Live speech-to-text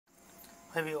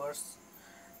Hi viewers,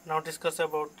 now discuss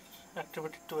about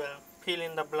activity 12. Fill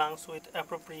in the blanks with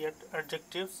appropriate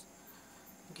adjectives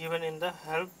given in the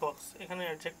help box. এখানে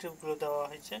adjective গুলো দেওয়া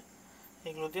হয়েছে,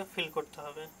 এগুলো দিয়ে fill করতে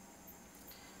হবে।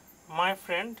 My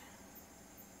friend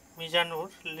Mizanur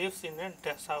lives in a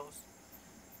dash house.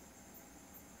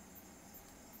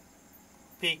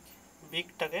 Big,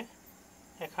 bigটাকে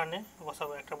এখানে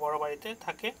বসাবো, একটা বড় বাড়িতে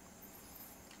থাকে।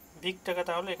 বিগটাকে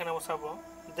তাহলে এখানে বসাবো।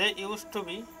 They used to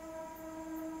be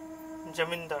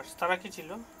জমিদার, তারা কি ছিল?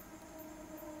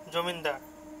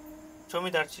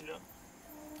 জমিদার ছিল।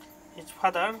 His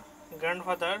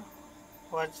grandfather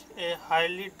was a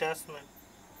highly dashman,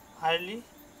 highly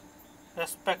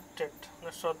respected,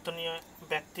 শ্রদ্ধনীয়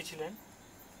ব্যক্তি ছিলেন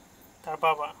তার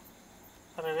বাবা।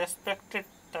 তাহলে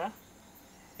রেসপেক্টেডটা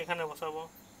এখানে বসাবো।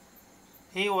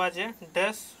 He was a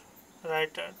dash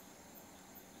writer,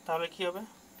 তাহলে কি হবে?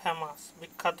 ফেমাস,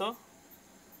 বিখ্যাত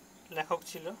লেখক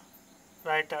ছিল,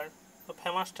 রাইটার। তো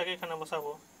ফেমাসটাকে এখানে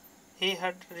বসাবো। He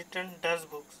had written dash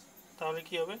books, তাহলে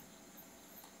কি হবে?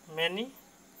 many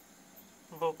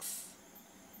books,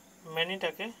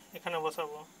 manyটাকে এখানে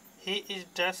বসাবো। He is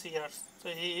dash years, so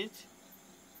he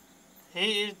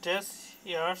is dash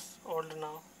years old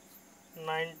now,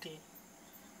 90,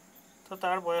 তো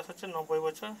তার বয়স হচ্ছে 90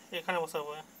 বছর, এখানে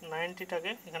বসাবো।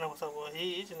 90টাকে এখানে বসাবো। He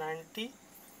is 90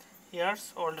 years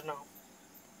old now.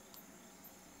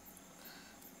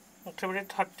 Activity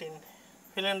 13.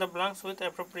 Fill in the blanks with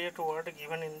appropriate word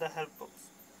given in the help box.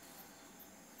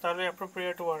 তাহলে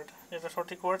appropriate word, যেটা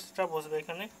সঠিক ওয়ার্ড সেটা বসবে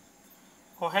এখানে।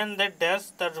 When they dash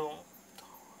the room,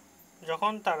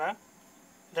 যখন তারা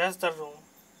dash the room,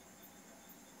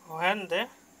 when they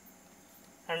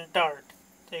entered,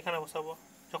 তো এখানে বসাবো।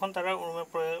 যখন তারা রুমে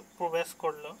প্রবেশ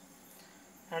করলো,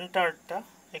 enteredটা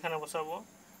এখানে বসাবো।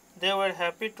 They were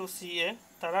happy to see a,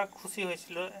 তারা খুশি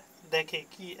হয়েছিল দেখে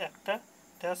কি একটা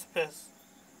dash face,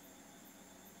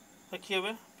 তো কি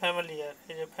হবে? ফ্যামিলিয়ার।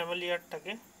 এই যে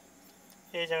ফ্যামিলিয়ারটাকে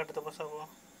এই জায়গাটাতে বসাবো।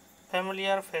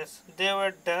 Familiar face. They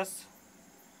were dash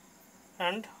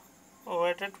and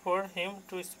waited for him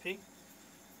to speak,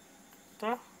 তো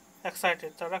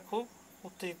এক্সাইটেড, তারা খুব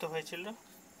উত্তেজিত হয়েছিল।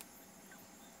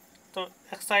 তো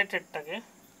এক্সাইটেডটাকে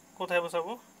কোথায়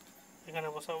বসাবো? এখানে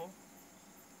বসাবো।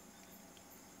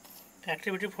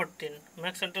 Activity 14.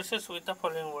 Make sentences with the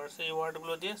following ওয়ার্ডস, এই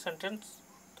ওয়ার্ডগুলো দিয়ে সেন্টেন্স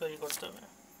তৈরি করতে হবে।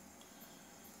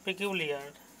 পেকিউলিয়ার,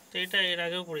 তো এটা এর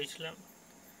আগেও পড়েছিলাম,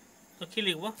 তো কি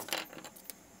লিখব?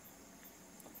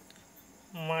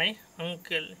 My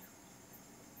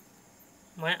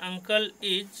uncle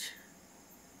is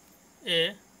a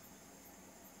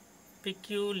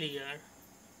peculiar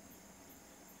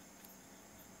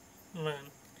man.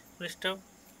 Stop.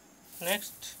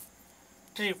 Next,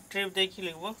 trip দিয়ে কি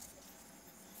লিখব?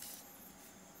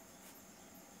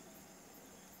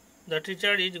 The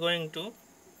teacher is going to,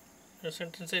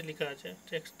 সেন্টেন্সে লেখা আছে,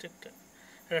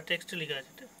 টেক্সটে লেখা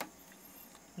আছে এটা।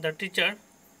 The teacher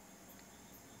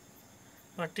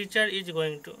is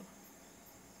going to,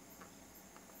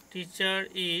 teacher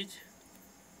is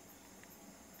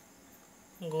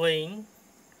going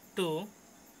to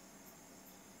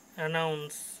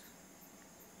announce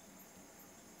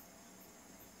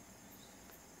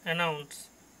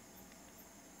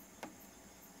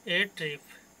a trip.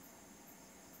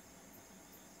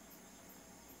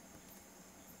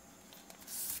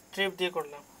 Trip দিয়ে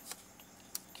করলাম।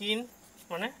 কিন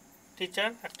মানে টিচার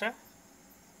একটা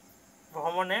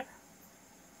ভ্রমণের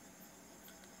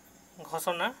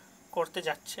ঘোষণা করতে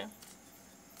যাচ্ছে।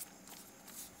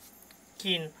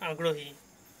 কিন আগ্রহী।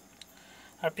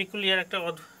 আর পিকুলিয়ার একটা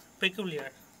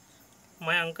পেকুলিয়ার।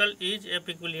 My uncle is a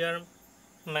পেকুলিয়ার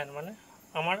man মানে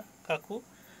আমার কাকু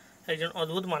একজন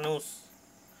অদ্ভুত মানুষ।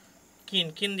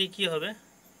 কিন দিয়ে কী হবে?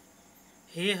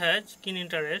 হি হ্যাজ কিন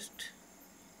interest,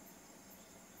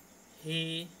 he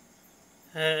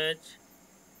has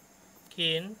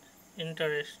keen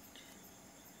interest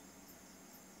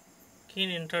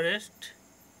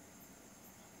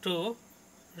to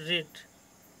read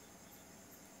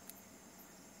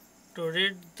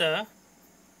the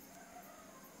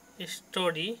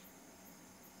story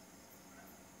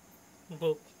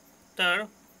book,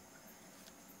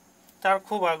 তার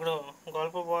খুব আগ্রহ,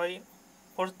 গল্প বই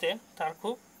পড়তে তার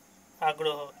খুব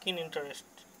আগ্রহ। কিন ইন্টারেস্ট,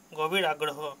 গভীর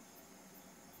আগ্রহ।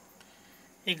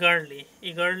 eagerly,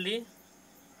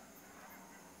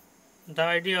 the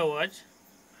idea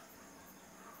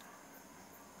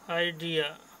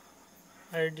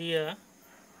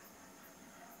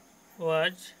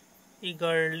was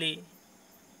eagerly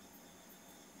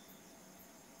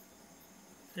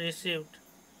received.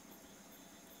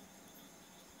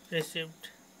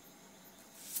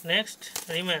 Next,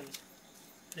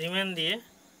 remain দিয়ে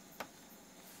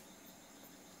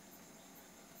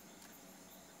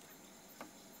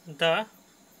the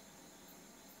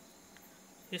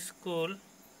school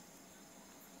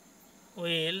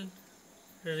will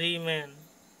remain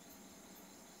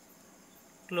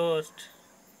closed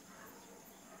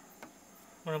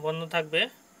মানে বন্ধ থাকবে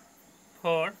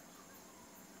for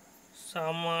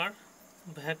summer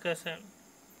vacation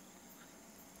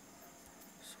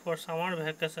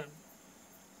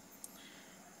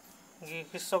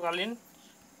গ্রীষ্মকালীন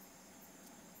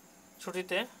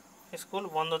ছুটিতে স্কুল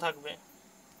বন্ধ থাকবে।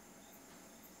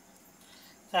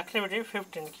 অ্যাক্টিভিটি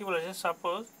 15 কি বলেছে,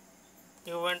 suppose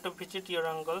you went to visit your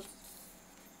uncle's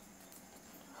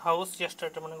house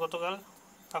yesterday মানে গতকাল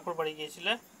কাকুর বাড়ি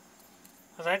গিয়েছিলে,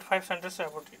 রাইট 5 সেন্টেন্স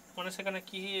অ্যাবাউট ইট মানে সেখানে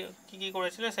কি কি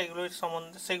করেছিলে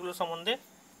সেগুলো সম্বন্ধে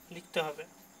লিখতে হবে।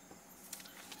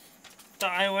 তো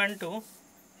আই ওয়েন্ট টু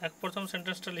এক প্রথম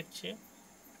সেন্টেন্সটা লিখছি,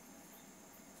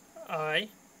 I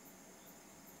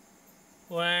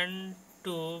went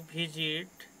to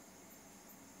visit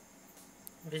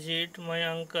my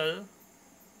uncle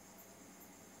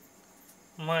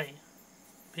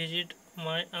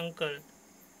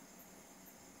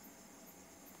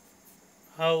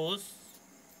house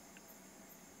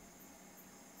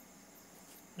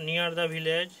near the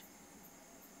village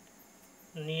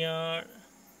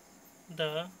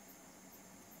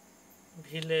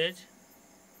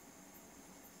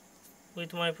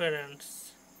with my parents.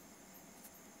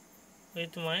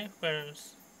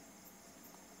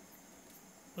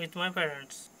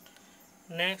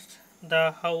 Next, the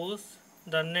house,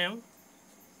 the name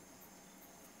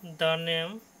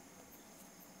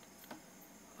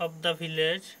of the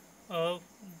village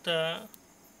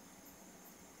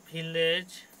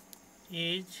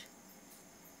is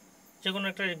যে কোনো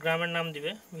একটা গ্রামের নাম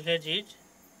দিবে, village is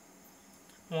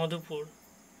Madhupur.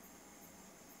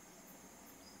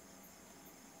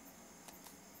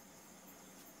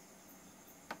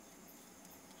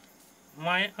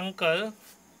 My uncle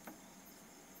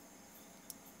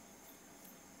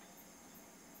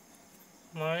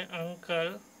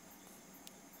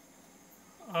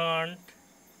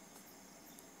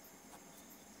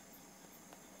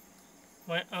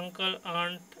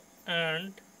aunt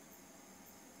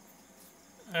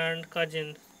and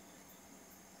cousins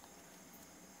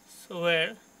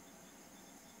were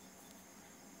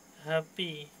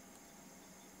happy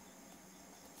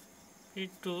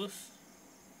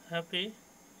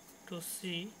to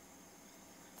see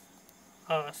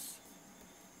us.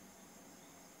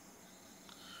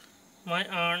 My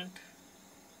aunt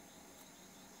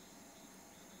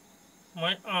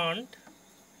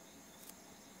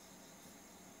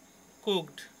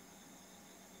cooked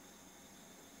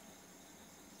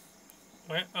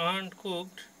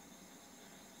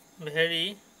very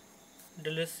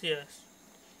delicious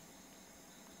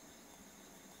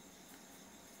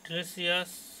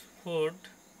food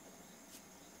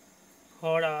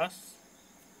for us.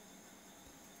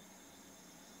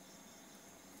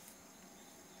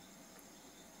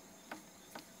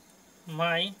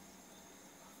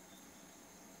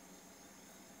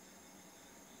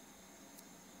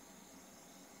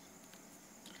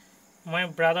 My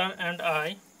brother and I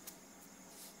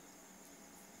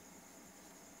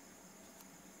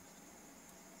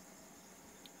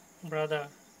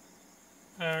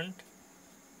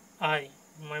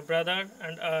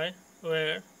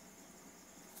were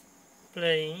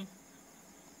playing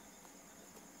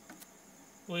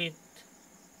with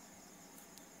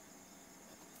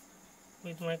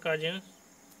my cousins.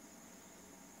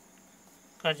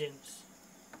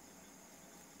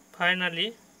 Finally,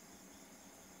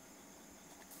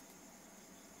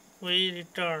 we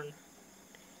returned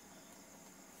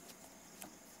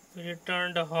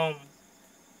home.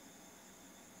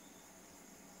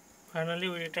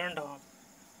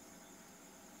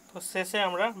 তো শেষে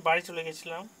আমরা বাড়ি চলে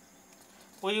গেছিলাম।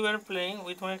 We were playing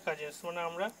with my cousins মানে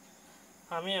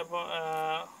আমি এবং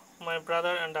my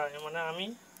brother and I মানে আমি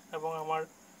এবং আমার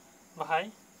ভাই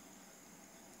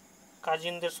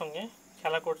কাজিনদের সঙ্গে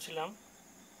খেলা করছিলাম,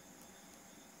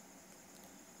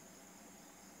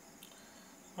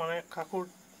 মানে কাকুর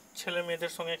ছেলে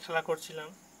মেয়েদের সঙ্গে খেলা করছিলাম।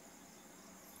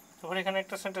 তারপর এখানে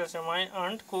একটা সেন্টেন্স আছে, my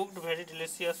aunt cooked very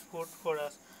delicious food for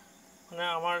us মানে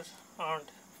আমার আন্ট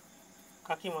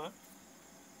কাকিমা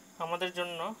আমাদের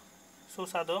জন্য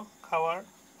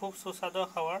খুব সুস্বাদু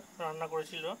খাবার রান্না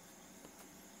করেছিল।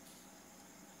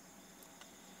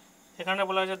 এখানে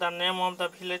বলা হয়েছে the name of the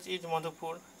village is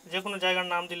Madhupur, যে কোনো জায়গার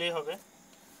নাম দিলেই হবে,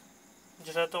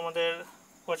 যেটা তোমাদের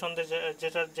পছন্দের,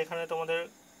 যেখানে তোমাদের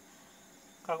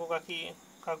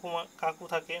কাকু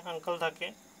থাকে, আঙ্কেল থাকে,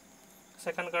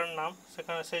 সেখানকার নাম,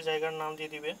 সেই জায়গার নাম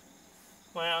দিয়ে দিবে।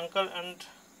 My uncle and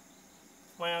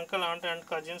my uncle aunt and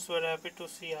cousins were happy to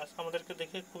C আস, আমাদেরকে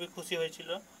দেখে খুবই খুশি হয়েছিল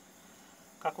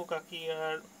কাকু কাকি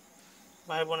আর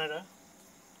ভাই বোনেরা,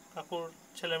 কাকুর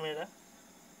ছেলেমেয়েরা।